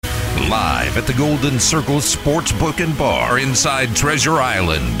Live at the Golden Circle Sportsbook and Bar inside Treasure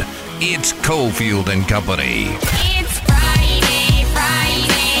Island, it's Cofield and Company. It's Friday,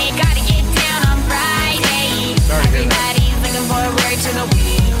 gotta get down on Friday. Everybody's looking forward to the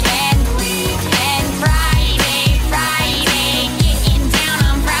weekend. Friday, getting down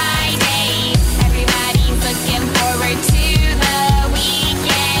on Friday. Everybody's looking forward to the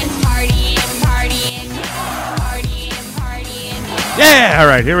weekend. Partying. Yeah, all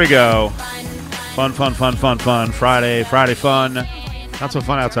right, here we go. Fun. Friday fun. Not so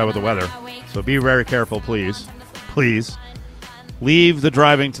fun outside with the weather. So be very careful, please. Please. Leave the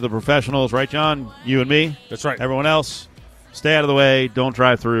driving to the professionals, right, John? You and me. That's right. Everyone else, stay out of the way. Don't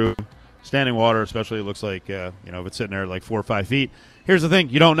drive through standing water, especially it looks like, if it's sitting there like 4 or 5 feet. Here's the thing.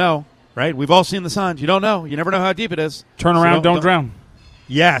 You don't know, right? We've all seen the signs. You don't know. You never know how deep it is. Turn around, don't drown.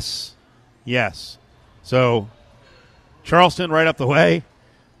 Yes. So Charleston right up the way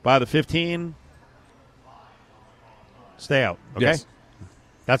by the 15. Stay out, okay? Yes.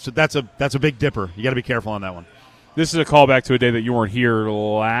 That's a big dipper. You got to be careful on that one. This is a callback to a day that you weren't here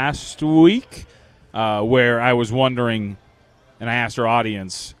last week, where I was wondering, and I asked our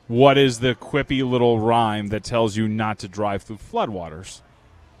audience, what is the quippy little rhyme that tells you not to drive through floodwaters?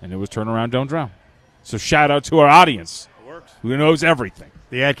 And it was turn around, don't drown. So shout out to our audience. It works. Who knows everything.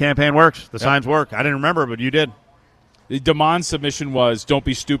 The ad campaign works. The signs work. I didn't remember, but you did. The Damon's submission was, don't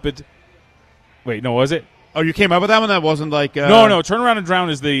be stupid. Wait, no, was it? Oh, you came up with that one? That wasn't like... No, turn around and drown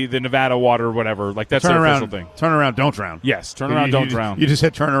is the Nevada water or whatever. Like, that's the official thing. Turn around, don't drown. Yes, turn around, don't drown. You just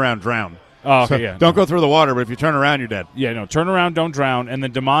hit turn around, drown. Oh, okay, so yeah. Don't go through the water, but if you turn around, you're dead. Yeah, no, turn around, don't drown. And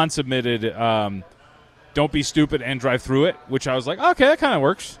then Damon submitted, don't be stupid and drive through it, which I was like, okay, that kind of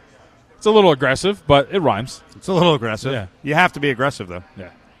works. It's a little aggressive, but it rhymes. It's a little aggressive. Yeah. You have to be aggressive, though.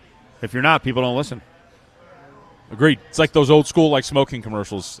 Yeah. If you're not, people don't listen. Agreed. It's like those old school like smoking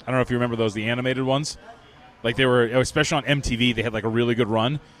commercials. I don't know if you remember those, the animated ones. Like they were, especially on MTV, they had like a really good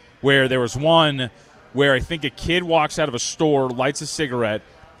run where there was one where I think a kid walks out of a store, lights a cigarette,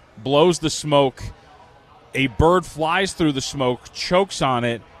 blows the smoke, a bird flies through the smoke, chokes on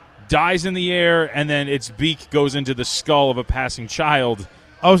it, dies in the air, and then its beak goes into the skull of a passing child.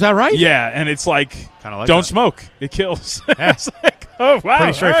 Oh, is that right? Yeah, and it's like, like don't that. smoke. It kills. Yeah. It's like, oh, wow.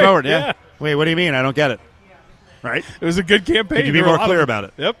 Pretty straightforward, right, yeah. Wait, what do you mean? I don't get it. Right? It was a good campaign. Could you be more clear about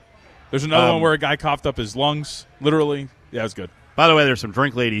it? Yep. There's another one where a guy coughed up his lungs, literally. Yeah, it was good. By the way, there's some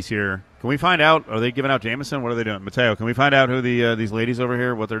drink ladies here. Can we find out? Are they giving out Jameson? What are they doing? Mateo, can we find out who these ladies over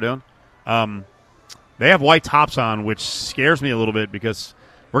here, what they're doing? They have white tops on, which scares me a little bit because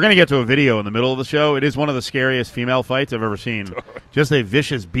we're going to get to a video in the middle of the show. It is one of the scariest female fights I've ever seen. Just a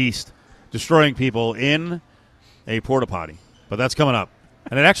vicious beast destroying people in a porta potty. But that's coming up.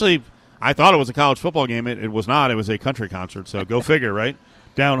 And it actually, I thought it was a college football game. It was not. It was a country concert. So go figure, right?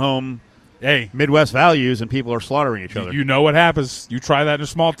 Down home, Midwest values, and people are slaughtering each other. You know what happens. You try that in a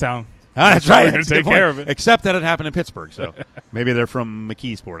small town. That's right. You're going to take care of it. Except that it happened in Pittsburgh. So maybe they're from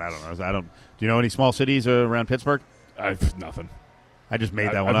McKeesport. I don't know. Do you know any small cities around Pittsburgh? Nothing. I just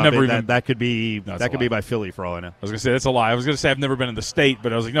made that one I've up. never even, that could be no, that could be by Philly for all I know. I was going to say that's a lie. I was going to say I've never been in the state,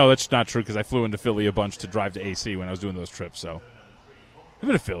 but I was like, no, that's not true because I flew into Philly a bunch to drive to AC when I was doing those trips. So I've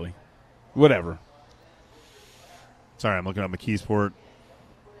been to Philly. Whatever. Sorry, I'm looking up McKeesport.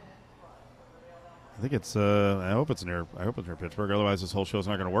 I think it's. I hope it's near Pittsburgh. Otherwise, this whole show's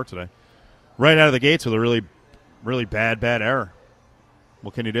not going to work today. Right out of the gates with a really, really bad error.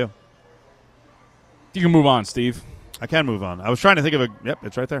 What can you do? You can move on, Steve. I can move on. I was trying to think of a. Yep,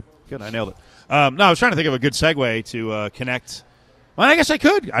 it's right there. Good, I nailed it. No, I was trying to think of a good segue to connect. Well, I guess I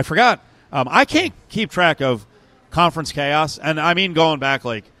could. I forgot. I can't keep track of conference chaos, and I mean going back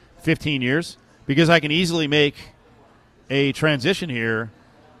like 15 years because I can easily make a transition here.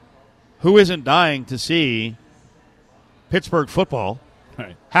 Who isn't dying to see Pittsburgh football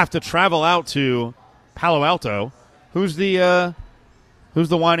have to travel out to Palo Alto? Who's the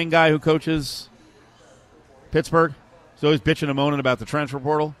whining guy who coaches Pittsburgh? He's always bitching and moaning about the transfer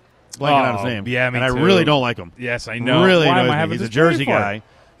portal. Blanking out his name. Yeah, me and too. I really don't like him. Yes, I know. Really Why am I annoys me. having He's a this Jersey for? guy.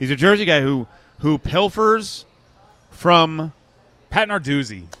 He's a Jersey guy who pilfers from Pat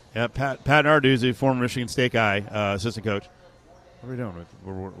Narduzzi. Yeah, Pat Narduzzi, former Michigan State guy, assistant coach. What are we doing?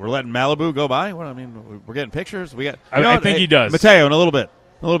 We're letting Malibu go by? What I mean, we're getting pictures. We got. I think he does. Mateo, in a little bit,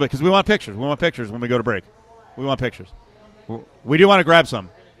 because we want pictures. We want pictures when we go to break. We want pictures. We do want to grab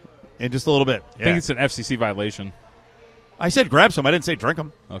some in just a little bit. I think it's an FCC violation. I said grab some. I didn't say drink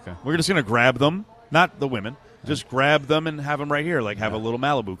them. Okay. We're just going to grab them, not the women. Just grab them and have them right here, like have a little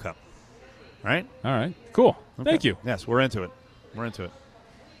Malibu cup. Right? All right. Cool. Okay. Thank you. Yes, we're into it.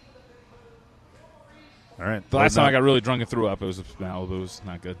 All All right. The last time I got really drunk and threw up, it was Malibu. It was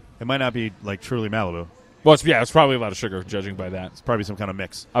not good. It might not be like truly Malibu. Well, it's probably a lot of sugar, judging by that. It's probably some kind of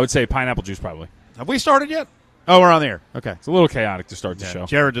mix. I would say pineapple juice, probably. Have we started yet? Oh, we're on the air. Okay. It's a little chaotic to start the show.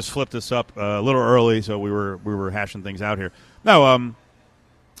 Jared just flipped us up a little early, so we were hashing things out here. No,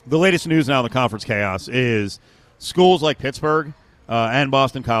 the latest news now in the conference chaos is schools like Pittsburgh and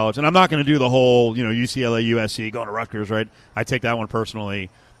Boston College, and I'm not going to do the whole, UCLA, USC, going to Rutgers, right? I take that one personally.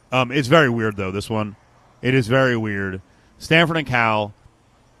 It's very weird, though, this one. It is very weird. Stanford and Cal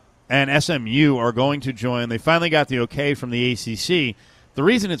and SMU are going to join. They finally got the okay from the ACC. The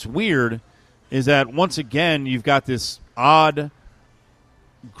reason it's weird is that, once again, you've got this odd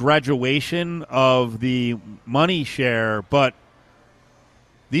graduation of the money share, but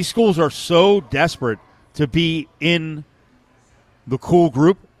these schools are so desperate to be in the cool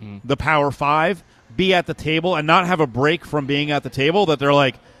group, the Power Five, be at the table, and not have a break from being at the table, that they're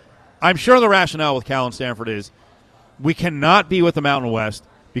like, I'm sure the rationale with Cal and Stanford is we cannot be with the Mountain West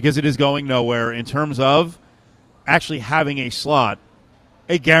because it is going nowhere in terms of actually having a slot,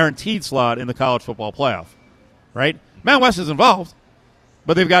 a guaranteed slot in the college football playoff, right? Mountain West is involved,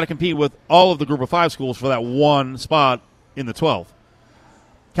 but they've got to compete with all of the Group of Five schools for that one spot in the 12.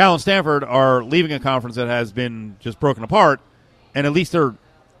 Cal and Stanford are leaving a conference that has been just broken apart, and at least they're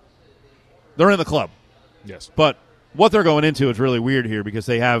in the club. Yes. But what they're going into is really weird here because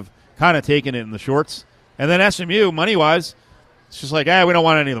they have kind of taken it in the shorts. And then SMU, money-wise, it's just like, we don't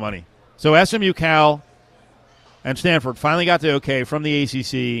want any of the money. So SMU, Cal, and Stanford finally got the okay from the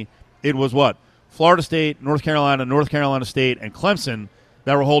ACC. It was what? Florida State, North Carolina State, and Clemson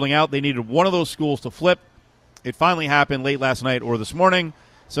that were holding out. They needed one of those schools to flip. It finally happened late last night or this morning.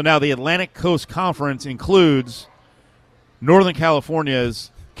 So now the Atlantic Coast Conference includes Northern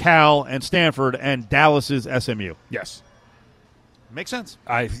California's Cal and Stanford and Dallas's SMU. Yes. Makes sense.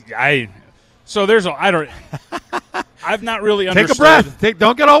 So there's I've not really understood. Take a breath.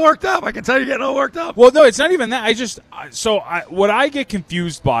 Don't get all worked up. I can tell you're getting all worked up. Well, no, it's not even that. What I get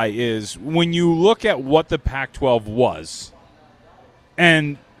confused by is when you look at what the Pac-12 was,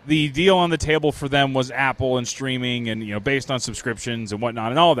 and the deal on the table for them was Apple and streaming and, based on subscriptions and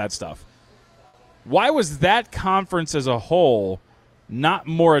whatnot and all of that stuff. Why was that conference as a whole not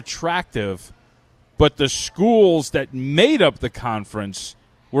more attractive, but the schools that made up the conference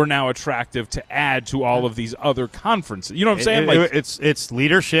were now attractive to add to all of these other conferences? You know what I'm saying? It's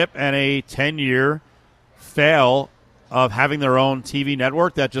leadership and a 10-year fail of having their own TV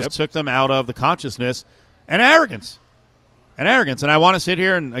network that just took them out of the consciousness, and arrogance. And I want to sit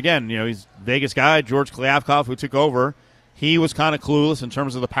here and, again, he's a Vegas guy, George Kliavkoff, who took over. He was kind of clueless in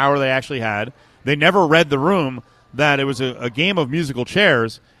terms of the power they actually had. They never read the room that it was a game of musical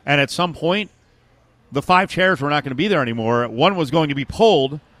chairs, and at some point, the 5 chairs were not going to be there anymore. One was going to be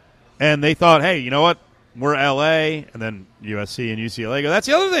pulled, and they thought, hey, you know what? We're L.A., and then USC and UCLA go, that's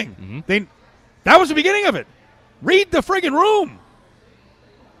the other thing. Mm-hmm. That was the beginning of it. Read the friggin' room.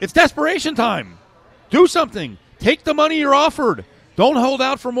 It's desperation time. Do something. Take the money you're offered. Don't hold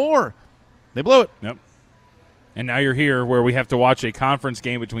out for more. They blew it. Yep. And now you're here where we have to watch a conference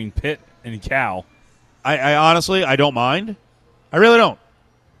game between Pitt and Cal. I honestly, I don't mind. I really don't.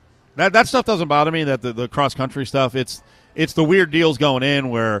 That stuff doesn't bother me, that the cross-country stuff. It's the weird deals going in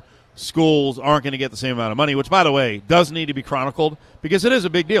where schools aren't going to get the same amount of money, which, by the way, does need to be chronicled because it is a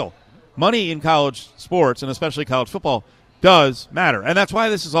big deal. Money in college sports, and especially college football, does matter. And that's why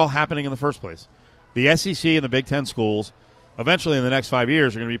this is all happening in the first place. The SEC and the Big Ten schools, eventually in the next 5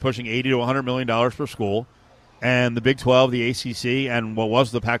 years, are going to be pushing $80 to $100 million per school. And the Big 12, the ACC, and what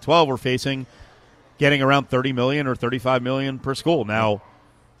was the Pac-12 were facing getting around $30 million or $35 million per school. Now,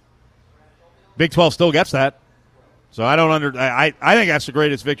 Big 12 still gets that. So I don't I think that's the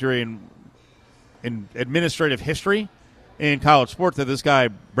greatest victory in administrative history in college sports, that this guy,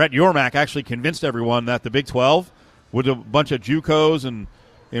 Brett Yormark, actually convinced everyone that the Big 12, with a bunch of JUCOs and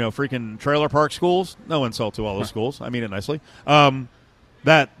freaking trailer park schools, no insult to all those schools, I mean it nicely,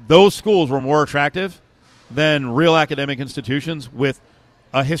 that those schools were more attractive than real academic institutions with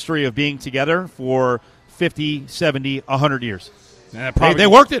a history of being together for 50, 70, 100 years. They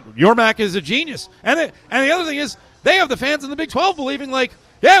worked it. Yormark is a genius. And the other thing is, they have the fans in the Big 12 believing, like,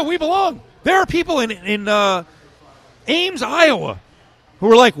 yeah, we belong. There are people in Ames, Iowa,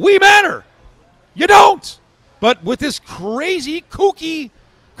 who are like, we matter. You don't. But with this crazy, kooky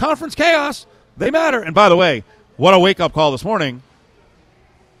conference chaos, they matter. And by the way, what a wake-up call this morning,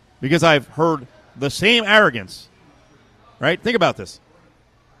 because I've heard the same arrogance, right? Think about this.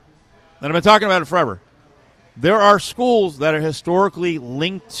 And I've been talking about it forever. There are schools that are historically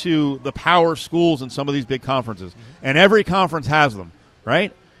linked to the power schools in some of these big conferences, and every conference has them,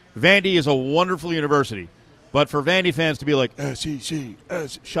 right? Vandy is a wonderful university. But for Vandy fans to be like, SEC,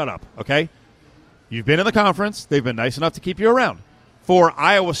 shut up, okay? You've been in the conference. They've been nice enough to keep you around. For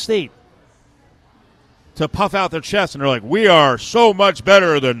Iowa State to puff out their chest and they're like, we are so much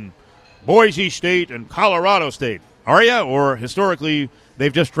better than Boise State and Colorado State. Are you? Or historically,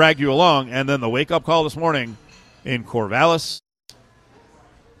 they've just dragged you along. And then the wake-up call this morning in Corvallis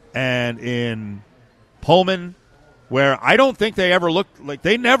and in Pullman, where I don't think they ever looked like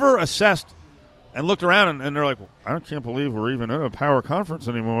they never assessed and looked around and they're like, well, I can't believe we're even in a power conference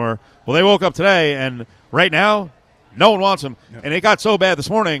anymore. Well, they woke up today, and right now, no one wants them. Yep. And it got so bad this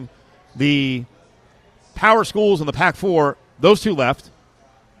morning, the power schools in the Pac-4, those two left.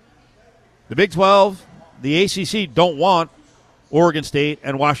 The Big 12, the ACC don't want Oregon State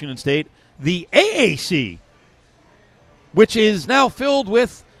and Washington State. The AAC, which is now filled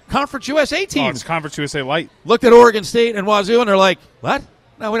with Conference USA teams. Oh, it's Conference USA Light. Looked at Oregon State and Wazoo, and they're like, what?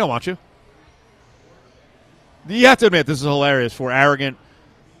 No, we don't want you. You have to admit, this is hilarious for arrogant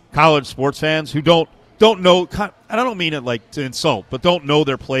college sports fans who don't know, and I don't mean it like to insult, but don't know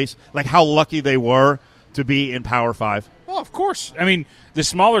their place, like how lucky they were to be in Power 5. Well, of course. I mean, the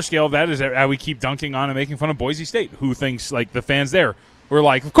smaller scale of that is how we keep dunking on and making fun of Boise State, who thinks, like, the fans there. We're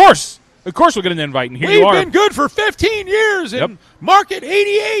like, of course we'll get an invite, and here you are. We've been good for 15 years in Market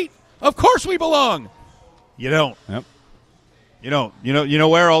 88. Of course we belong. You don't. Yep. You don't. You know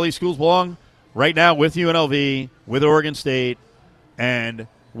where all these schools belong? Right now with UNLV, with Oregon State, and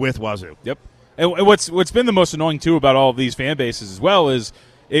with Wazoo. Yep. And what's been the most annoying, too, about all of these fan bases as well is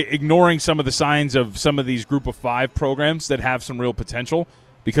ignoring some of the signs of some of these Group of 5 programs that have some real potential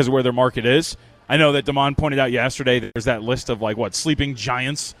because of where their market is. I know that Damon pointed out yesterday that there's that list of, sleeping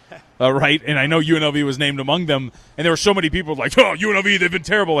giants, right? And I know UNLV was named among them, and there were so many people like, oh, UNLV, they've been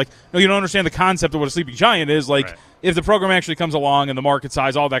terrible. Like, no, you don't understand the concept of what a sleeping giant is. Like, if the program actually comes along and the market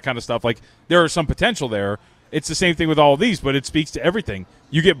size, all that kind of stuff, like, there is some potential there. It's the same thing with all of these, but it speaks to everything.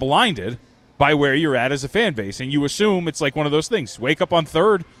 You get blinded by where you're at as a fan base, and you assume it's like one of those things. Wake up on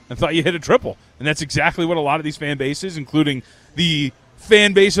third and thought you hit a triple. And that's exactly what a lot of these fan bases, including the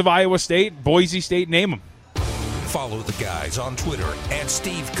fan base of Iowa State, Boise State, name them. Follow the guys on Twitter at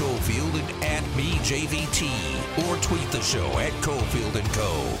Steve Cofield and at MeJVT, or tweet the show at Cofield &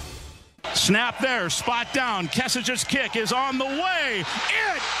 Co. Snap there, spot down. Kessich's kick is on the way.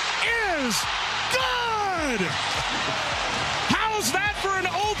 It is good! How's that for an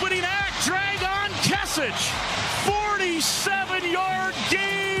opening act drag on Kessich? 47-yard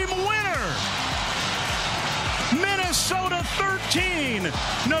game winner. Minnesota 13,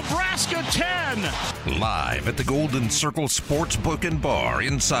 Nebraska 10. Live at the Golden Circle Sportsbook and Bar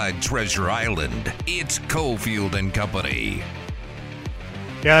inside Treasure Island, it's Cofield & Company.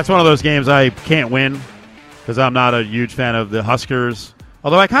 Yeah, that's one of those games I can't win because I'm not a huge fan of the Huskers.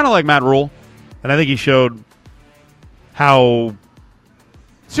 Although I kind of like Matt Rule, and I think he showed how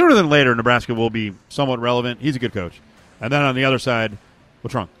sooner than later Nebraska will be somewhat relevant. He's a good coach. And then on the other side,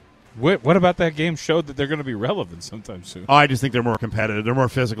 what's wrong? What about that game showed that they're going to be relevant sometime soon? Oh, I just think they're more competitive. They're more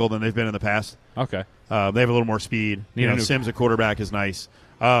physical than they've been in the past. Okay. They have a little more speed. Sims, a quarterback, is nice.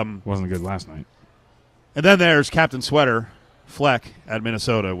 Wasn't good last night. And then there's Captain Sweater, Fleck at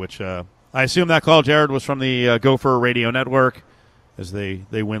Minnesota, which I assume that call, Jared, was from the Gopher Radio Network as they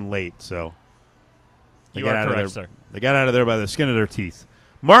win late. So they got out of there by the skin of their teeth.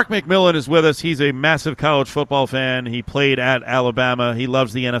 Mark McMillian is with us. He's a massive college football fan. He played at Alabama. He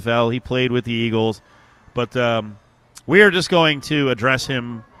loves the NFL. He played with the Eagles. But we are just going to address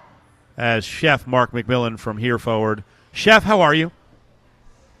him as Chef Mark McMillian from here forward. Chef, how are you?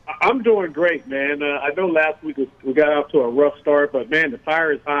 I'm doing great, man. I know last week we got off to a rough start, but, man, the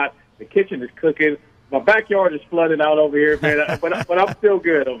fire is hot. The kitchen is cooking. My backyard is flooded out over here, man, but I'm still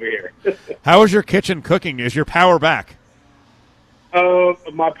good over here. How is your kitchen cooking? Is your power back?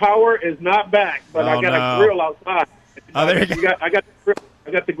 My power is not back, but I got a grill outside. There you go. I got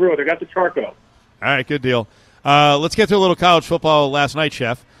the grill. I got the charcoal. All right, good deal. Let's get to a little college football last night,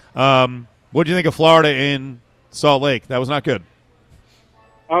 Chef. What did you think of Florida in Salt Lake? That was not good.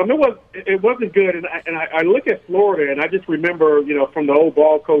 It wasn't good, and I look at Florida, and I just remember, from the old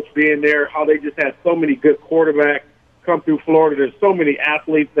ball coach being there, how they just had so many good quarterbacks come through Florida. There's so many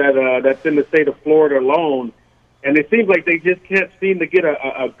athletes that's in the state of Florida alone, and it seems like they just can't seem to get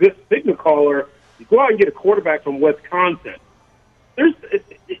a good signal caller. You go out and get a quarterback from Wisconsin.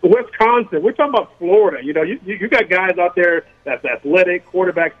 Wisconsin. We're talking about Florida. You got guys out there that's athletic,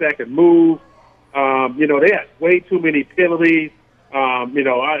 quarterbacks that can move. They had way too many penalties.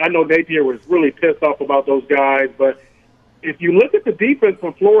 I know Napier was really pissed off about those guys, but if you look at the defense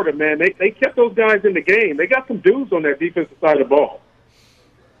from Florida, man, they kept those guys in the game. They got some dudes on that defensive side of the ball.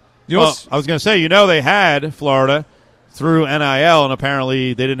 Well, I was going to say, they had Florida through NIL, and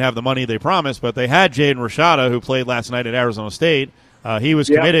apparently they didn't have the money they promised, but they had Jaden Rashada, who played last night at Arizona State. He was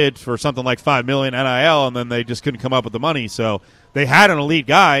committed for something like $5 million NIL, and then they just couldn't come up with the money. So they had an elite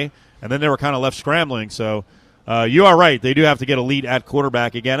guy, and then they were kind of left scrambling. So you are right. They do have to get elite at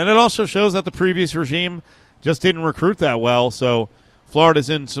quarterback again. And it also shows that the previous regime just didn't recruit that well. So Florida's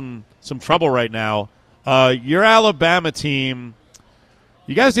in some trouble right now. Your Alabama team,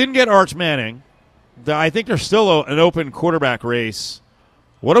 you guys didn't get Arch Manning. I think there's still an open quarterback race.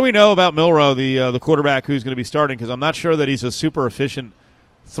 What do we know about Milroe, the quarterback who's going to be starting? Because I'm not sure that he's a super efficient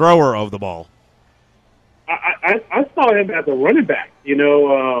thrower of the ball. I saw him as a running back.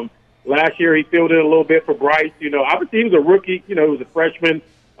 Last year he filled in a little bit for Bryce. Obviously he was a rookie. He was a freshman.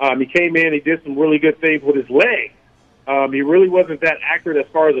 He came in. He did some really good things with his legs. He really wasn't that accurate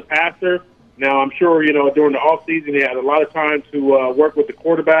as far as a passer. Now I'm sure during the offseason he had a lot of time to work with the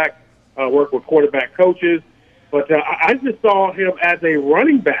quarterback. Work with quarterback coaches. But I just saw him as a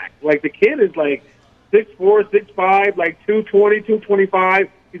running back. Like, the kid is like 6'4", 6'5", like 220, 225.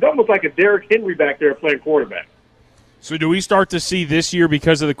 He's almost like a Derrick Henry back there playing quarterback. So do we start to see this year,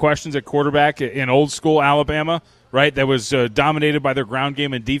 because of the questions at quarterback in old school Alabama, right, that was dominated by their ground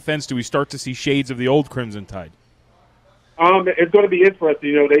game and defense, do we start to see shades of the old Crimson Tide? It's going to be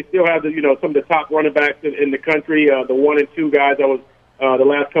interesting. They still have some of the top running backs in the country, the 1 and 2 guys that was the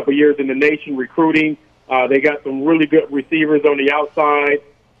last couple of years in the nation recruiting. They got some really good receivers on the outside.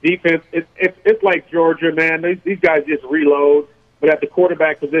 Defense, it's like Georgia, man. These guys just reload. But at the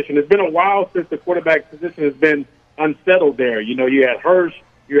quarterback position, it's been a while since the quarterback position has been unsettled there. You had Hirsch,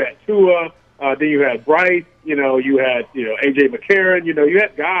 you had Tua, then you had Bryce, you had A.J. McCarron. You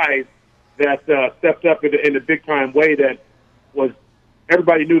had guys that stepped up in a big-time way that was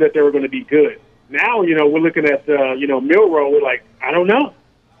everybody knew that they were going to be good. Now, we're looking at, Milroe, we're like, I don't know.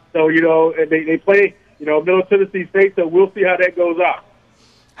 So, they play, Middle Tennessee State, so we'll see how that goes out.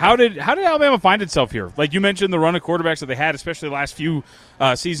 How did Alabama find itself here? Like you mentioned, the run of quarterbacks that they had, especially the last few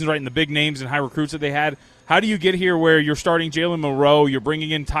seasons, right, and the big names and high recruits that they had. How do you get here where you're starting Jalen Milroe, you're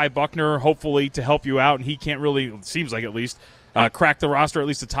bringing in Ty Buckner, hopefully, to help you out, and he can't really, it seems like at least, crack the roster, at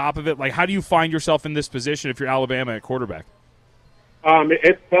least the top of it? Like, how do you find yourself in this position if you're Alabama at quarterback?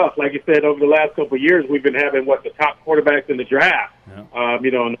 It's tough. Like you said, over the last couple of years, we've been having, the top quarterbacks in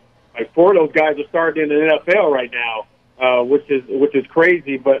the like 4 of those guys are starting in the NFL right now, which is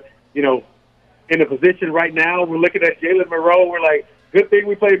crazy. But, in a position right now, we're looking at Jalen Milroe. We're like, good thing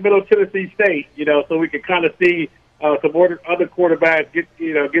we played Middle Tennessee State, so we can kind of see some other quarterbacks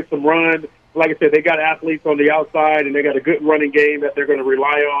get some run. Like I said, they got athletes on the outside, and they got a good running game that they're going to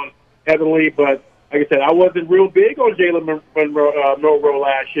rely on heavily. But like I said, I wasn't real big on Jalen Milroe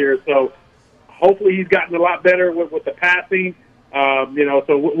last year, so hopefully he's gotten a lot better with the passing.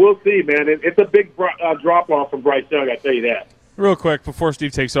 So we'll see, man. It's a big drop-off from Bryce Young, I tell you that. Real quick, before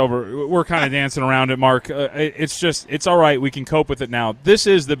Steve takes over, we're kind of dancing around it, Mark. It's all right. We can cope with it now. This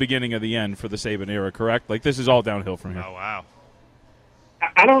is the beginning of the end for the Saban era, correct? Like, this is all downhill from here. Oh, wow.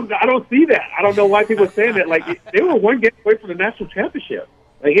 I don't see that. I don't know why people are saying that. Like, they were one game away from the national championship.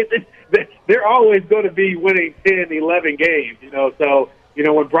 Like, they're always going to be winning 10, 11 games, So,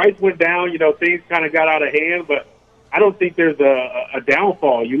 when Bryce went down, things kind of got out of hand. But I don't think there's a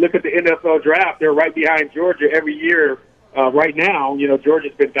downfall. You look at the NFL draft, they're right behind Georgia every year. Right now,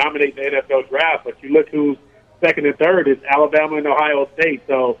 Georgia's been dominating the NFL draft. But you look who's second and third is Alabama and Ohio State.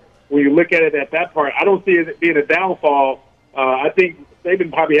 So when you look at it at that part, I don't see it being a downfall. I think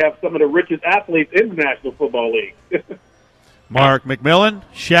Saban probably have some of the richest athletes in the National Football League. Mark McMillian,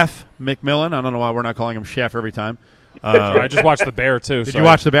 Chef McMillian. I don't know why we're not calling him Chef every time. I just watched The Bear, too. Did you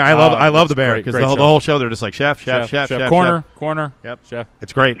watch The Bear? I love The Bear because the whole show they're just like Chef. Corner. Yep. Chef.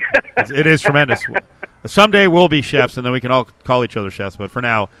 It's great. It is tremendous. Someday we'll be chefs, and then we can all call each other chefs. But for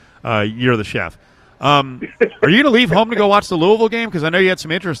now, you're the chef. Are you going to leave home to go watch the Louisville game? Because I know you had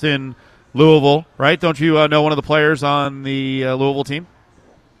some interest in Louisville, right? Don't you know one of the players on the Louisville team?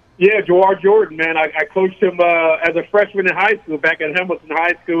 Yeah, Jawar Jordan, man. I coached him as a freshman in high school, back at Hamilton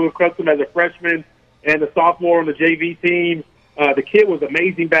High School. Coached him as a freshman and a sophomore on the JV team. The kid was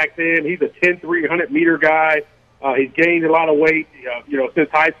amazing back then. He's a 10'3", 100-meter guy. He's gained a lot of weight.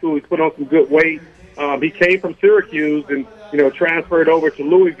 Since high school, he's put on some good weight. He came from Syracuse and, transferred over to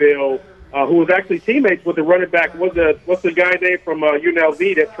Louisville, who was actually teammates with the running back. What's the guy name from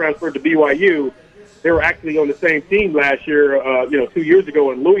UNLV that transferred to BYU? They were actually on the same team last year, 2 years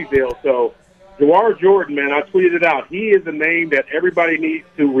ago in Louisville. So Jawar Jordan, man, I tweeted it out. He is a name that everybody needs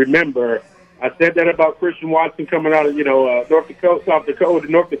to remember. I said that about Christian Watson coming out of, North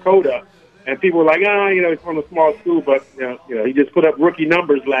Dakota. And people were like, he's from a small school, but he just put up rookie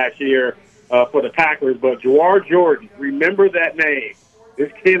numbers last year for the Packers. But Jawar Jordan, remember that name.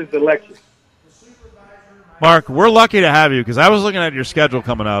 This kid is electric. Mark, we're lucky to have you because I was looking at your schedule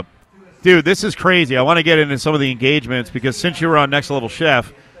coming up. Dude, this is crazy. I want to get into some of the engagements because since you were on Next Level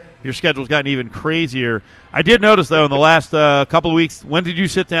Chef, your schedule's gotten even crazier. I did notice, though, in the last couple of weeks, when did you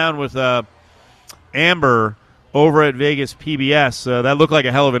sit down with Amber over at Vegas PBS? That looked like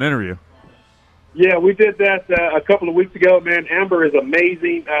a hell of an interview. Yeah, we did that a couple of weeks ago, man. Amber is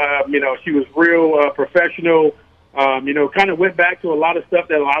amazing. She was real professional. Kind of went back to a lot of stuff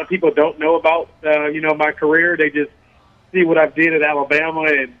that a lot of people don't know about, my career. They just see what I did at Alabama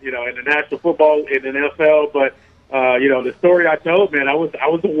and, in the National Football, in the NFL. But, the story I told, man, I was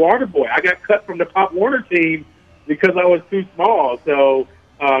a water boy. I got cut from the Pop Warner team because I was too small. So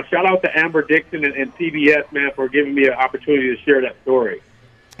shout out to Amber Dixon and PBS, man, for giving me an opportunity to share that story.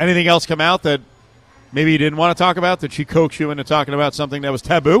 Anything else come out that maybe you didn't want to talk about? Did she coax you into talking about something that was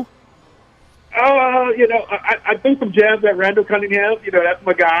taboo? I threw some jabs at Randall Cunningham. That's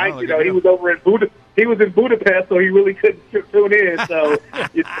my guy. He was over in He was in Budapest, so he really couldn't tune in. So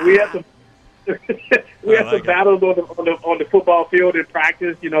we had some some battles on the football field in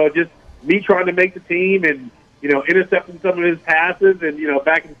practice. Just me trying to make the team and intercepting some of his passes. And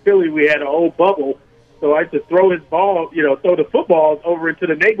back in Philly, we had an old bubble, so I had to throw his ball, throw the footballs over into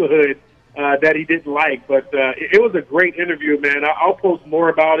the neighborhood that he didn't like. But it was a great interview, man. I'll post more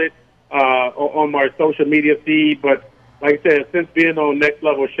about it on my social media feed. But like I said, since being on Next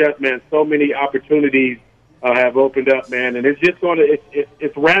Level Chef, man, so many opportunities have opened up, man, and it's just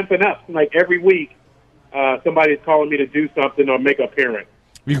it's ramping up. Like every week, somebody's calling me to do something or make an appearance.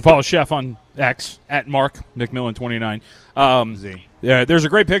 You can follow Chef on X at Mark McMillian29. Yeah, there's a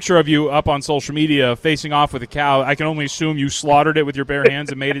great picture of you up on social media facing off with a cow. I can only assume you slaughtered it with your bare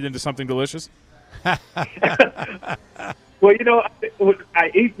hands and made it into something delicious. Well,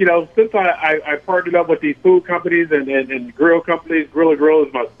 I eat, since I partnered up with these food companies and grill companies, Grill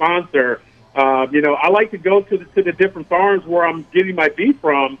is my sponsor. I like to go to the different farms where I'm getting my beef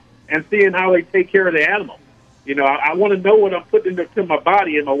from and seeing how they take care of the animal. I want to know what I'm putting into my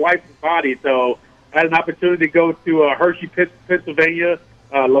body and my wife's body. So I had an opportunity to go to Hershey, Pennsylvania,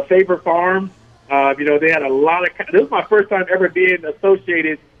 LaFaver Farms. They had a lot of. This was my first time ever being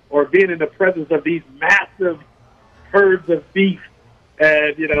associated or being in the presence of these massive herds of beef.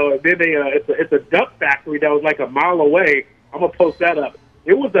 And then it's a duck factory that was like a mile away. I'm gonna post that up.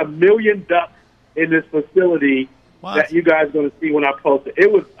 It was 1 million ducks in this facility that you guys are going to see when I post it.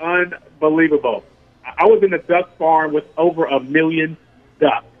 It was unbelievable. I was in a duck farm with over 1 million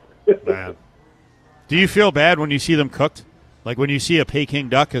ducks. Man. Do you feel bad when you see them cooked? Like when you see a Peking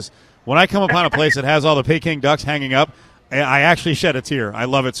duck? Because when I come upon a place that has all the Peking ducks hanging up, I actually shed a tear. I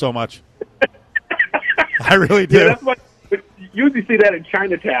love it so much. I really do. Yeah, that's what, you usually see that in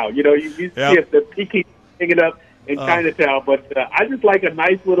Chinatown. You see the Peking hanging up in Chinatown, but I just like a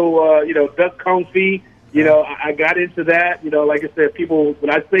nice little, duck confit. I got into that. Like I said, people,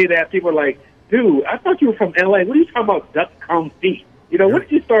 when I say that, people are like, dude, I thought you were from L.A. What are you talking about duck confit? When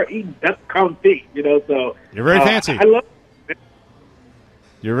did you start eating duck confit? So you're very fancy. I love it.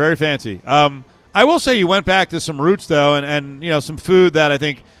 You're very fancy. I will say you went back to some roots, though, and some food that I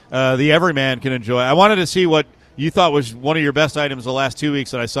think the everyman can enjoy. I wanted to see what you thought was one of your best items the last 2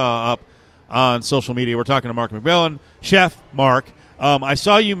 weeks that I saw up on social media. We're talking to Mark McMillian, Chef Mark. I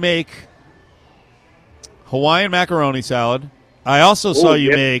saw you make Hawaiian macaroni salad. I also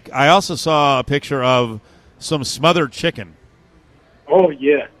saw a picture of some smothered chicken. Oh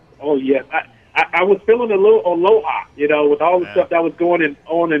yes. I was feeling a little aloha, with all the stuff that was going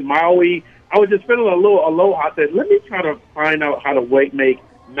on in Maui. I was just feeling a little aloha. I said, let me try to find out how to make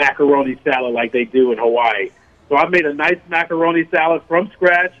macaroni salad like they do in Hawaii. So I made a nice macaroni salad from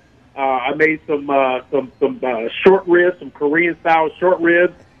scratch. I made some short ribs, some Korean style short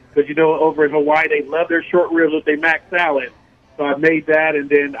ribs, because over in Hawaii they love their short ribs with their mac salad. So I made that, and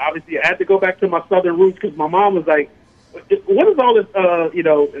then obviously I had to go back to my southern roots because my mom was like, "What is all this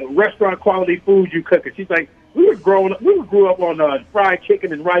restaurant quality food you cook?" And she's like, "We grew up on fried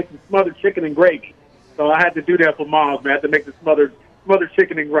chicken and rice and smothered chicken and gravy." So I had to do that for Mom. Man. I had to make the smothered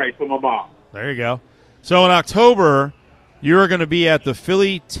chicken and rice for my mom. There you go. So in October, you're going to be at the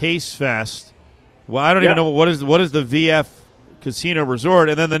Philly Taste Fest. Well, I don't even know what is the VF Casino Resort,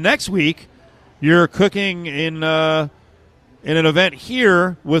 and then the next week you're cooking in an event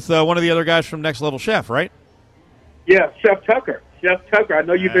here with one of the other guys from Next Level Chef, right? Yeah, Chef Tucker. I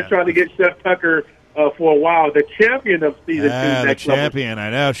know you've been trying to get Chef Tucker for a while. The champion of season 2 Next Level. The champion. I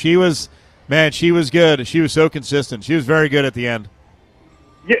know she was good. She was so consistent. She was very good at the end.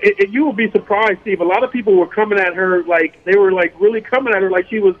 Yeah, you will be surprised, Steve. A lot of people were coming at her like they were like really coming at her like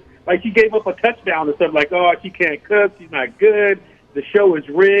she gave up a touchdown or something. Like, oh, she can't cook, she's not good. The show is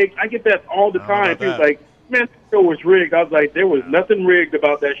rigged. I get that all the time. She was like, man, the show was rigged. I was like, there was nothing rigged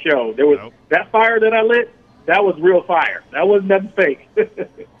about that show. There was that fire that I lit. That was real fire. That was nothing fake.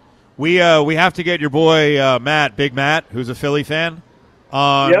 We have to get your boy Matt, Big Matt, who's a Philly fan,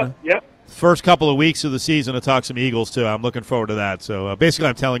 on. Yep. First couple of weeks of the season to talk some Eagles, too. I'm looking forward to that. So, basically,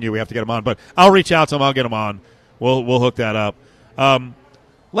 I'm telling you we have to get him on. But I'll reach out to him. I'll get him on. We'll hook that up.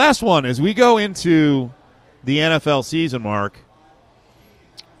 Last one, as we go into the NFL season, Mark,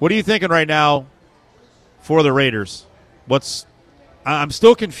 what are you thinking right now for the Raiders? I'm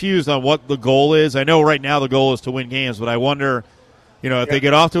still confused on what the goal is. I know right now the goal is to win games, but I wonder, if they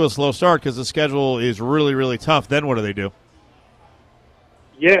get off to a slow start because the schedule is really, really tough, then what do they do?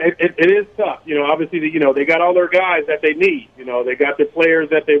 Yeah, it is tough. Obviously, they got all their guys that they need. They got the players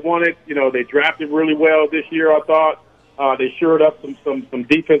that they wanted. They drafted really well this year, I thought. They shored up some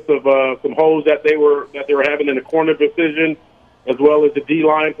defensive some holes that they were having in the corner position, as well as the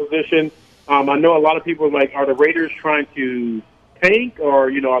D-line position. I know a lot of people are like, are the Raiders trying to tank,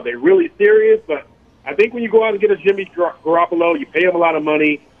 or are they really serious? But I think when you go out and get a Jimmy Garoppolo, you pay him a lot of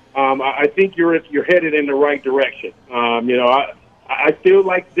money. I think you're headed in the right direction. I still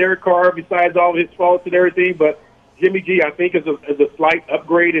like Derek Carr, besides all his faults and everything, but Jimmy G, I think, is a slight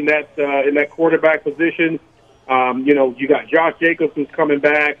upgrade in that quarterback position. You got Josh Jacobs who's coming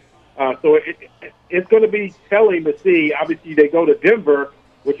back, so it's going to be telling to see. Obviously, they go to Denver,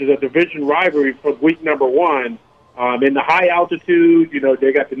 which is a division rivalry for week number 1. In the high altitude,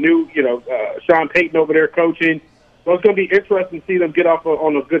 they got the new, Sean Payton over there coaching. So it's going to be interesting to see them get off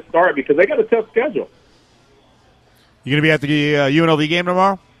on a good start because they got a tough schedule. You going to be at the UNLV game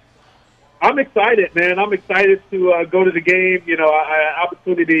tomorrow? I'm excited, man. I'm excited to go to the game. I had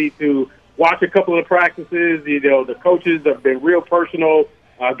opportunity to watch a couple of the practices. The coaches have been real personal.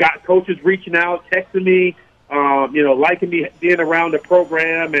 Got coaches reaching out, texting me, liking me being around the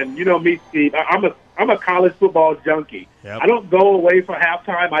program. And me, Steve, I'm a college football junkie. Yep. I don't go away for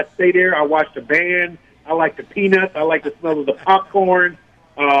halftime. I stay there. I watch the band. I like the peanuts. I like the smell of the popcorn.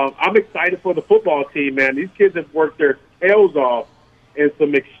 I'm excited for the football team, man. These kids have worked their tails off in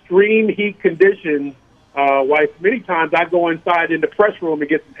some extreme heat conditions. Why many times I go inside in the press room and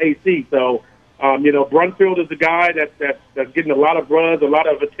get some AC. So, Brunfield is a guy that's getting a lot of buzz, a lot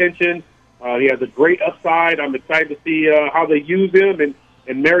of attention. He has a great upside. I'm excited to see how they use him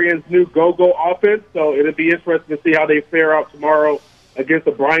and Marion's new go-go offense. So it'll be interesting to see how they fare out tomorrow against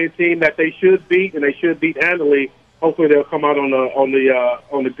the Bryant team that they should beat, and they should beat handily. Hopefully they'll come out on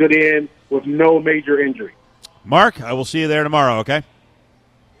the good end with no major injury. Mark, I will see you there tomorrow, okay?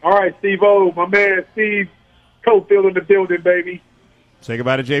 All right, Steve-O, my man Steve Cofield in the building, baby. Say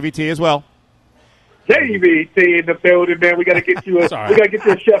goodbye to JVT as well. JVT in the building, man. We got to get you a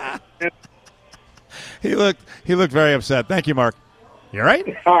chef. Man. He looked very upset. Thank you, Mark. You all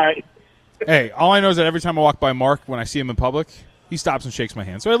right? All right. Hey, all I know is that every time I walk by Mark, when I see him in public, he stops and shakes my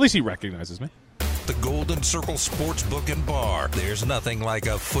hand. So at least he recognizes me. The Golden Circle Sportsbook and Bar. There's nothing like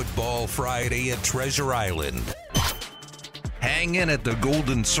a football Friday at Treasure Island. Hang in at the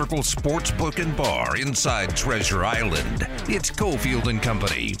Golden Circle Sportsbook and Bar inside Treasure Island. It's Cofield and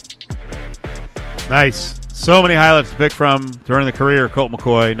Company. Nice. So many highlights to pick from during the career of Colt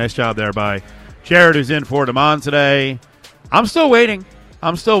McCoy. Nice job there by Jared, who's in for Damon today. I'm still waiting.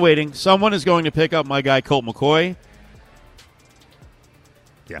 Someone is going to pick up my guy Colt McCoy.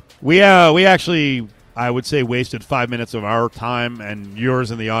 Yeah. We actually, I would say, wasted 5 minutes of our time and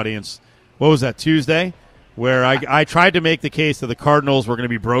yours in the audience. What was that, Tuesday? Where I tried to make the case that the Cardinals were going to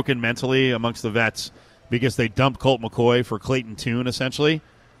be broken mentally amongst the vets because they dumped Colt McCoy for Clayton Tune, essentially.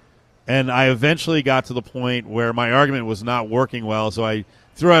 And I eventually got to the point where my argument was not working well, so I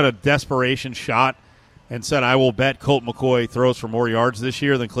threw out a desperation shot and said I will bet Colt McCoy throws for more yards this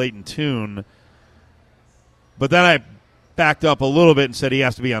year than Clayton Tune. But then I backed up a little bit and said he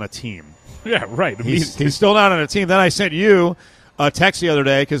has to be on a team. Yeah, right. He's still not on a team. Then I sent you a text the other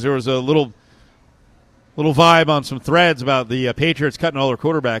day because there was a little vibe on some threads about the Patriots cutting all their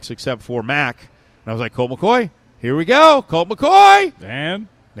quarterbacks except for Mac. And I was like, Colt McCoy, here we go. Colt McCoy. And?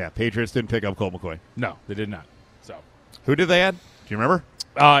 Yeah, Patriots didn't pick up Colt McCoy. No, they did not. So, who did they add? Do you remember?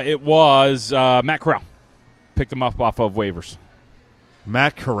 It was Matt Corral. Picked him up off of waivers.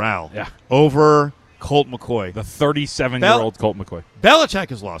 Matt Corral. Yeah. Over Colt McCoy. The 37-year-old Colt McCoy. Belichick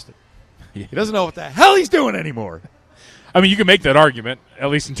has lost it. Yeah. He doesn't know what the hell he's doing anymore. I mean, you can make that argument, at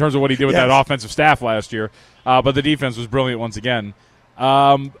least in terms of what he did with that offensive staff last year. But the defense was brilliant once again.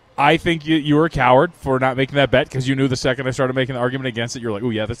 I I think you were a coward for not making that bet because you knew the second I started making the argument against it, you're like, oh,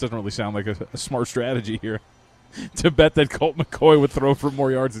 yeah, this doesn't really sound like a smart strategy here to bet that Colt McCoy would throw for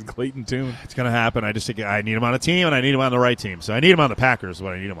more yards than Clayton Tune. It's going to happen. I just think I need him on a team, and I need him on the right team. So I need him on the Packers is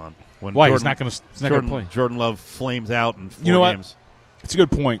what I need him on. When Why? Jordan, he's not going to play. Jordan Love flames out in 4 you know games. What? It's a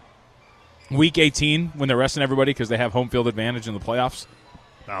good point. Week 18, when they're resting everybody because they have home field advantage in the playoffs.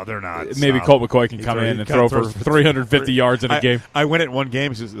 No, they're not. Maybe Colt McCoy can come in and throw for 350 yards in a game. I win it in one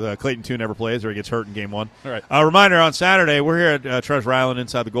game because Clayton Tune never plays or he gets hurt in game one. All right. Reminder, on Saturday, we're here at Treasure Island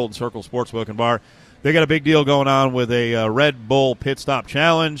inside the Golden Circle Sportsbook and Bar. They got a big deal going on with a Red Bull Pit Stop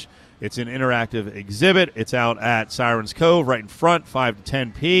Challenge. It's an interactive exhibit. It's out at Sirens Cove right in front, 5 to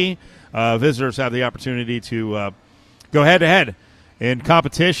 10 visitors have the opportunity to go head-to-head in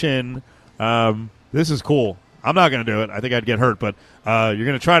competition. This is cool. I'm not going to do it. I think I'd get hurt, but you're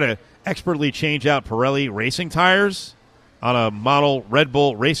going to try to expertly change out Pirelli racing tires on a model Red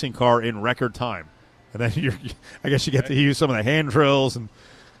Bull racing car in record time. And then I guess you get to use some of the hand drills, and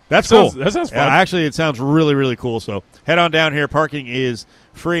that's cool. That sounds fun. Yeah, actually, it sounds really, really cool. So head on down here. Parking is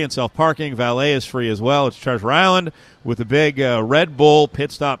free and self-parking. Valet is free as well. It's Treasure Island with the big Red Bull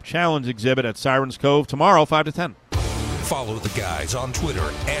Pit Stop Challenge exhibit at Sirens Cove tomorrow, 5 to 10. Follow the guys on Twitter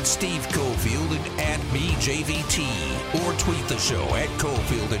at Steve Cofield and at MeJVT, or tweet the show at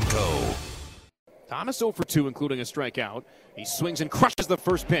Cofield & Co. Thomas 0 for 2, including a strikeout. He swings and crushes the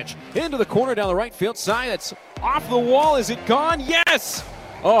first pitch. Into the corner down the right field side. That's off the wall. Is it gone? Yes!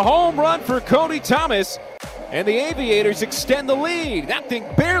 A home run for Cody Thomas. And the Aviators extend the lead. That thing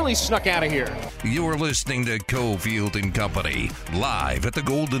barely snuck out of here. You're listening to Cofield & Company, live at the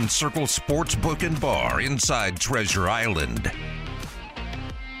Golden Circle Sportsbook and Bar inside Treasure Island.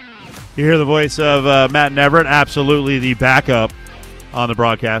 You hear the voice of Matt and Everett, absolutely the backup on the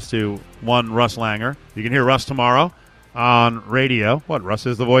broadcast to one Russ Langer. You can hear Russ tomorrow on radio. What, Russ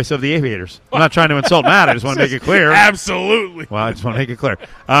is the voice of the Aviators. I'm not trying to insult Matt. I just want to make it clear. Absolutely. Well, I just want to make it clear.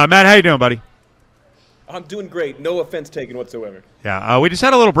 Matt, how you doing, buddy? I'm doing great. No offense taken whatsoever. Yeah, we just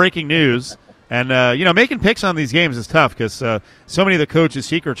had a little breaking news. And, making picks on these games is tough because so many of the coaches'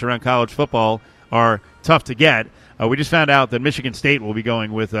 secrets around college football are tough to get. We just found out that Michigan State will be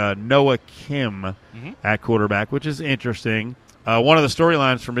going with Noah Kim at quarterback, which is interesting. One of the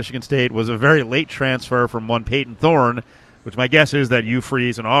storylines for Michigan State was a very late transfer from one Peyton Thorne, which my guess is that Hugh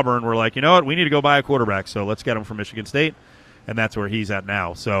Freeze and Auburn were like, you know what, we need to go buy a quarterback, so let's get him from Michigan State, and that's where he's at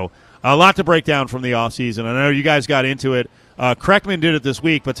now. So a lot to break down from the offseason. I know you guys got into it. Kreckman did it this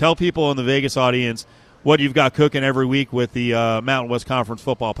week, but tell people in the Vegas audience what you've got cooking every week with the Mountain West Conference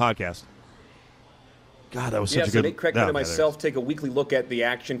Football Podcast. God, that was such a good... Nate Kreckman and myself take a weekly look at the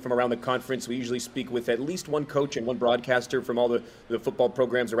action from around the conference. We usually speak with at least one coach and one broadcaster from all the football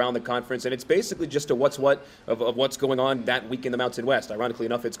programs around the conference, and it's basically just a what's what of what's going on that week in the Mountain West. Ironically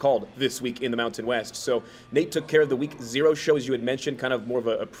enough, it's called This Week in the Mountain West. So Nate took care of the Week 0 show, as you had mentioned, kind of more of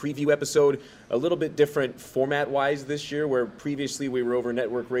a preview episode, a little bit different format-wise this year, where previously we were over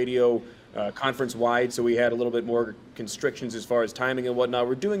network radio, conference-wide, so we had a little bit more constrictions as far as timing and whatnot.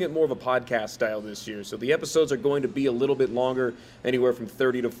 We're doing it more of a podcast style this year, so the episodes are going to be a little bit longer, anywhere from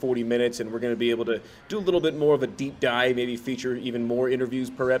 30 to 40 minutes, and we're going to be able to do a little bit more of a deep dive, maybe feature even more interviews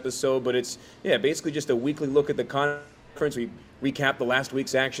per episode, but it's, basically just a weekly look at the conference. We recap the last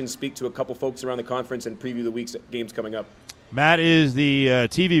week's action, speak to a couple folks around the conference, and preview the week's games coming up. Matt is the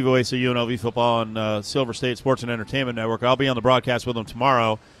TV voice of UNLV football on Silver State Sports and Entertainment Network. I'll be on the broadcast with him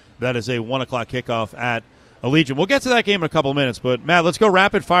tomorrow. That is a 1 o'clock kickoff at Allegiant. We'll get to that game in a couple of minutes, but Matt, let's go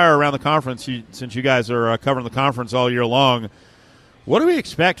rapid fire around the conference since you guys are covering the conference all year long. What do we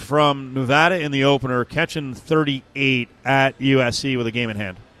expect from Nevada in the opener, catching 38 at USC with a game in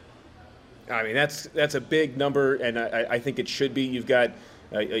hand? I mean, that's a big number, and I think it should be. You've got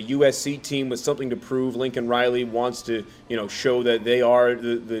a USC team with something to prove. Lincoln Riley wants to, show that they are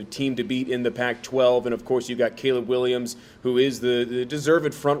the team to beat in the Pac-12. And, of course, you've got Caleb Williams, who is the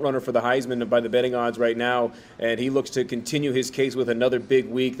deserved front-runner for the Heisman by the betting odds right now. And he looks to continue his case with another big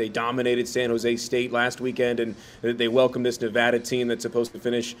week. They dominated San Jose State last weekend, and they welcome this Nevada team that's supposed to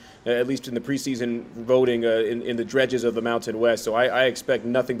finish, at least in the preseason voting, in the dredges of the Mountain West. So I expect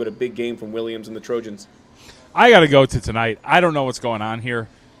nothing but a big game from Williams and the Trojans. I got to go to tonight. I don't know what's going on here.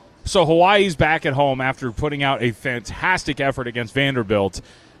 So Hawaii's back at home after putting out a fantastic effort against Vanderbilt.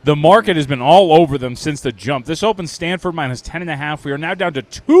 The market has been all over them since the jump. This opened Stanford minus 10.5. We are now down to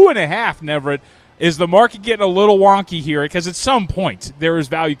 2.5, Neverett. Is the market getting a little wonky here? Because at some point there is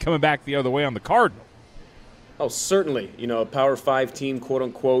value coming back the other way on the Cardinal. Oh, certainly. A Power 5 team,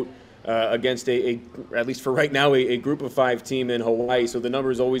 quote-unquote, against at least for right now, a group of 5 team in Hawaii. So the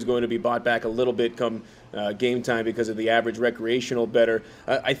number is always going to be bought back a little bit come game time because of the average recreational bettor.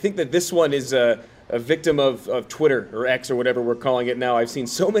 I think that this one is a victim of Twitter or X or whatever we're calling it now. I've seen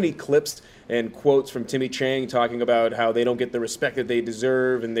so many clips and quotes from Timmy Chang talking about how they don't get the respect that they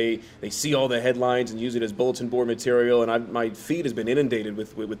deserve, and they see all the headlines and use it as bulletin board material. And my feed has been inundated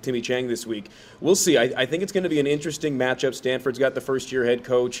with Timmy Chang this week. We'll see. I think it's going to be an interesting matchup. Stanford's got the first-year head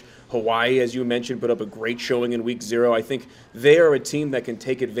coach. Hawaii, as you mentioned, put up a great showing in Week 0. I think they are a team that can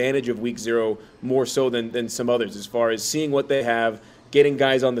take advantage of Week 0 more so than some others as far as seeing what they have, getting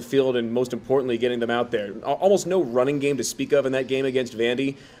guys on the field, and most importantly, getting them out there. Almost no running game to speak of in that game against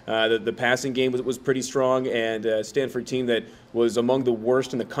Vandy. The passing game was pretty strong, and a Stanford team that was among the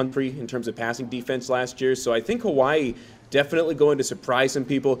worst in the country in terms of passing defense last year. So I think Hawaii definitely going to surprise some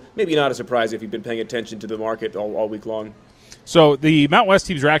people. Maybe not a surprise if you've been paying attention to the market all week long. So the Mountain West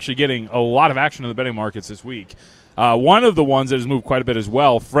teams are actually getting a lot of action in the betting markets this week. One of the ones that has moved quite a bit as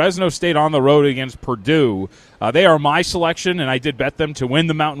well, Fresno State on the road against Purdue. They are my selection, and I did bet them to win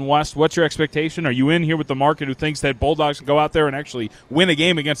the Mountain West. What's your expectation? Are you in here with the market who thinks that Bulldogs can go out there and actually win a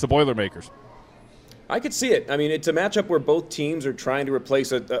game against the Boilermakers? I could see it. I mean, it's a matchup where both teams are trying to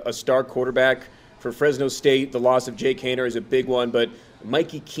replace a star quarterback. For Fresno State, the loss of Jake Haener is a big one, but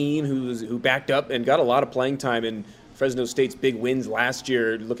Mikey Keene, who backed up and got a lot of playing time in Fresno State's big wins last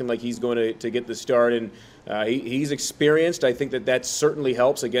year, looking like he's going to get the start, and he's experienced. I think that certainly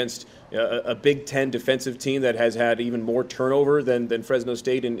helps against a Big Ten defensive team that has had even more turnover than Fresno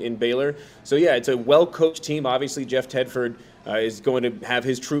State in Baylor. So, yeah, it's a well-coached team. Obviously, Jeff Tedford is going to have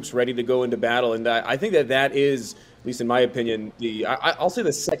his troops ready to go into battle, and I think that is, at least in my opinion, I'll say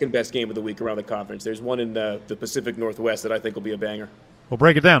the second best game of the week around the conference. There's one in the Pacific Northwest that I think will be a banger. Well,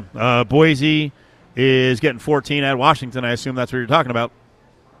 break it down. Boise is getting 14 at Washington. I assume that's what you're talking about.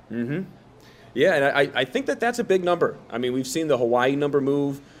 Mm-hmm. Yeah, and I think that's a big number. I mean, we've seen the Hawaii number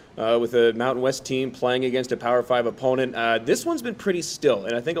move with a Mountain West team playing against a Power 5 opponent. This one's been pretty still,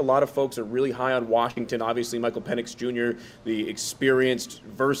 and I think a lot of folks are really high on Washington. Obviously, Michael Penix Jr., the experienced,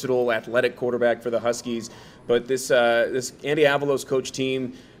 versatile, athletic quarterback for the Huskies. But this Andy Avalos coach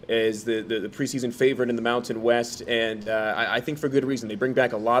team is the preseason favorite in the Mountain West, and I think for good reason. They bring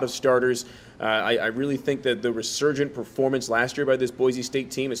back a lot of starters. I really think that the resurgent performance last year by this Boise State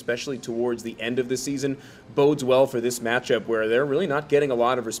team, especially towards the end of the season, bodes well for this matchup where they're really not getting a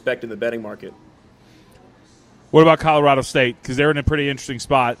lot of respect in the betting market. What about Colorado State? Because they're in a pretty interesting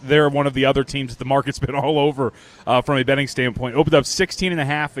spot. They're one of the other teams that the market's been all over from a betting standpoint. Opened up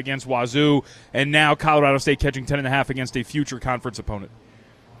 16.5 against Wazoo, and now Colorado State catching 10.5 against a future conference opponent.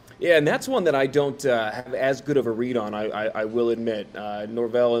 Yeah, and that's one that I don't have as good of a read on, I will admit.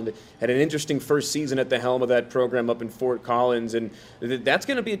 Norvell had an interesting first season at the helm of that program up in Fort Collins, and that's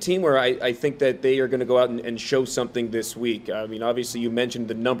going to be a team where I think that they are going to go out and show something this week. I mean, obviously you mentioned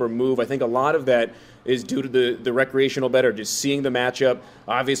the number move. I think a lot of that is due to the recreational bettor, just seeing the matchup.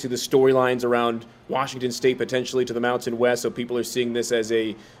 Obviously the storylines around Washington State potentially to the Mountain West, so people are seeing this as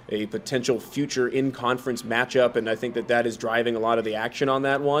a potential future in-conference matchup, and I think that is driving a lot of the action on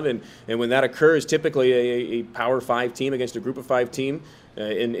that one. And when that occurs, typically a Power 5 team against a Group of 5 team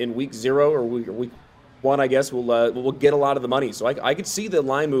in Week 0 or Week 1, I guess, will get a lot of the money. So I could see the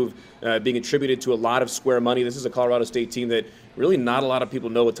line move being attributed to a lot of square money. This is a Colorado State team that really not a lot of people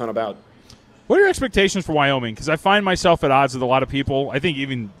know a ton about. What are your expectations for Wyoming? Because I find myself at odds with a lot of people, I think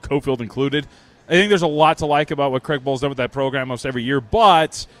even Cofield included. I think there's a lot to like about what Craig Bull's done with that program almost every year,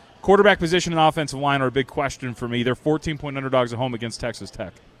 but quarterback position and offensive line are a big question for me. They're 14-point underdogs at home against Texas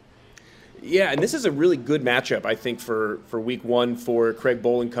Tech. Yeah, and this is a really good matchup, I think, for Week 1 for Craig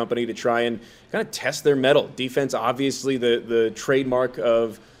Bull and company to try and kind of test their mettle. Defense, obviously, the trademark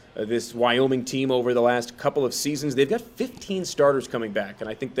of this Wyoming team over the last couple of seasons. They've got 15 starters coming back, and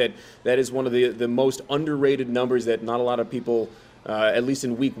I think that is one of the most underrated numbers that not a lot of people, at least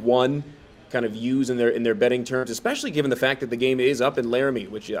in Week 1, kind of use in their betting terms, especially given the fact that the game is up in Laramie,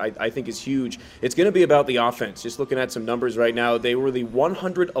 which I think is huge. It's going to be about the offense. Just looking at some numbers right now, they were the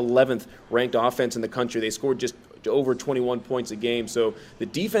 111th ranked offense in the country. They scored just over 21 points a game. So the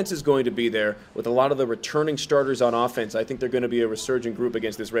defense is going to be there with a lot of the returning starters on offense. I think they're going to be a resurgent group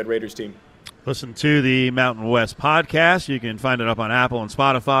against this Red Raiders team. Listen to the Mountain West podcast. You can find it up on Apple and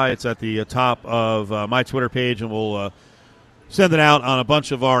Spotify. It's at the top of my Twitter page, and we'll send it out on a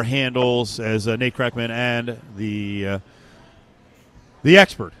bunch of our handles as Nate Kreckman and the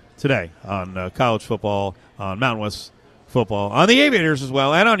expert today on college football, on Mountain West football, on the Aviators as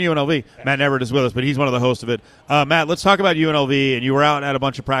well, and on UNLV. Matt Neverett is with us, but he's one of the hosts of it. Matt, let's talk about UNLV, and you were out at a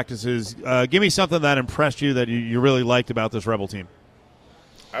bunch of practices. Give me something that impressed you that you really liked about this Rebel team.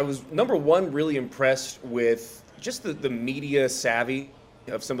 I was, number one, really impressed with just the media savvy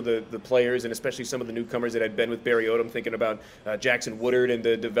of some of the players, and especially some of the newcomers that had been with Barry Odom, thinking about Jackson Woodard and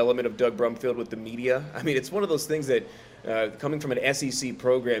the development of Doug Brumfield with the media. I mean, it's one of those things that coming from an SEC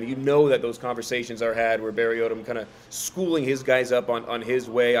program, you know that those conversations are had where Barry Odom kind of schooling his guys up on his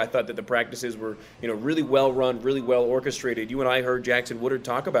way. I thought that the practices were, really well run, really well orchestrated. You and I heard Jackson Woodard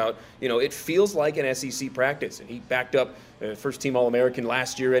talk about, it feels like an SEC practice, and he backed up first-team All-American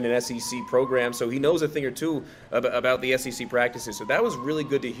last year in an SEC program, so he knows a thing or two about the SEC practices. So that was really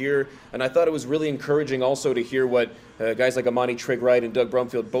good to hear, and I thought it was really encouraging also to hear what guys like Amani Trigg-Wright and Doug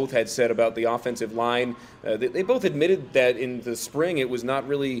Brumfield both had said about the offensive line. They both admitted that in the spring it was not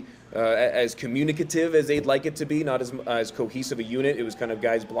really as communicative as they'd like it to be, not as cohesive a unit. It was kind of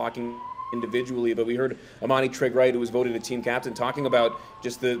guys blocking individually, but we heard Amani Trigg-Wright, who was voted a team captain, talking about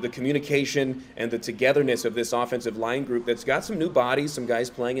just the communication and the togetherness of this offensive line group that's got some new bodies, some guys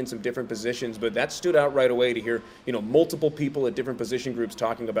playing in some different positions, but that stood out right away to hear, multiple people at different position groups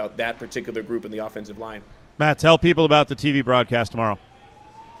talking about that particular group in the offensive line. Matt, tell people about the TV broadcast tomorrow.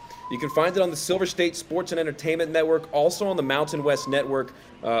 You can find it on the Silver State Sports and Entertainment Network, also on the Mountain West Network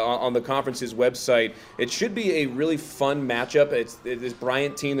on the conference's website. It should be a really fun matchup. This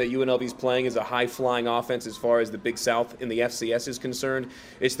Bryant team that UNLV is playing is a high-flying offense as far as the Big South in the FCS is concerned.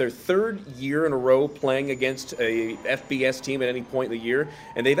 It's their third year in a row playing against a FBS team at any point in the year,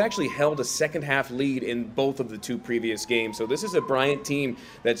 and they've actually held a second-half lead in both of the two previous games. So this is a Bryant team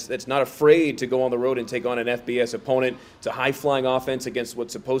that's not afraid to go on the road and take on an FBS opponent. It's a high-flying offense against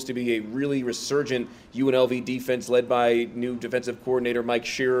what's supposed to be a really resurgent UNLV defense led by new defensive coordinator Mike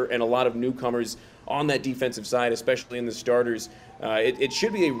Shearer and a lot of newcomers on that defensive side, especially in the starters. It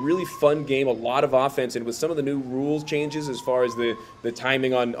should be a really fun game, a lot of offense, and with some of the new rules changes as far as the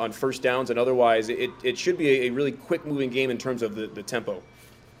timing on first downs and otherwise, it should be a really quick-moving game in terms of the tempo. All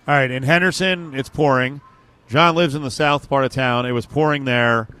right, in Henderson, it's pouring. John lives in the south part of town. It was pouring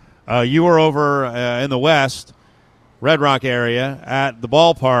there. You were over in the west, Red Rock area, at the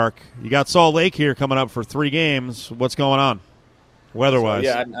ballpark. You got Salt Lake here coming up for 3 games. What's going on, weather-wise? So,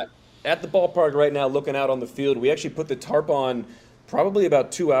 yeah, at the ballpark right now, looking out on the field, we actually put the tarp on probably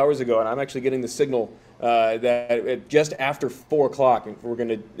about 2 hours ago, and I'm actually getting the signal that just after 4 o'clock, we're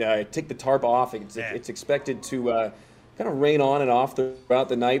going to take the tarp off. It's expected to kind of rain on and off throughout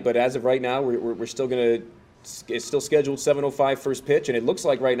the night, but as of right now, we're still going to. It's still scheduled 7:05 first pitch, and it looks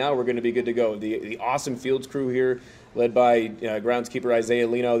like right now we're going to be good to go. The awesome fields crew here, led by groundskeeper Isaiah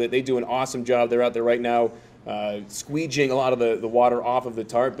Lino, they do an awesome job. They're out there right now squeegeeing a lot of the water off of the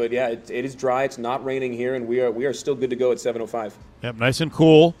tarp. But, yeah, it is dry. It's not raining here, and we are still good to go at 7:05. Yep, nice and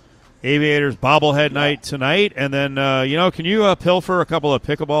cool. Aviators bobblehead night tonight. And then, can you pilfer a couple of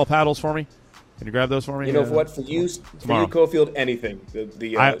pickleball paddles for me? Can you grab those for me? You know what? For you, Cofield, anything. The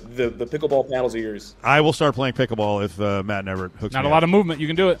pickleball paddles are yours. I will start playing pickleball if Matt and Everett hooks me up. Not a lot of movement. You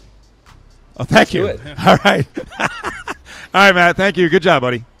can do it. Oh, thank you. All right. All right, Matt. Thank you. Good job,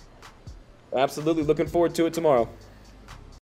 buddy. Absolutely. Looking forward to it tomorrow.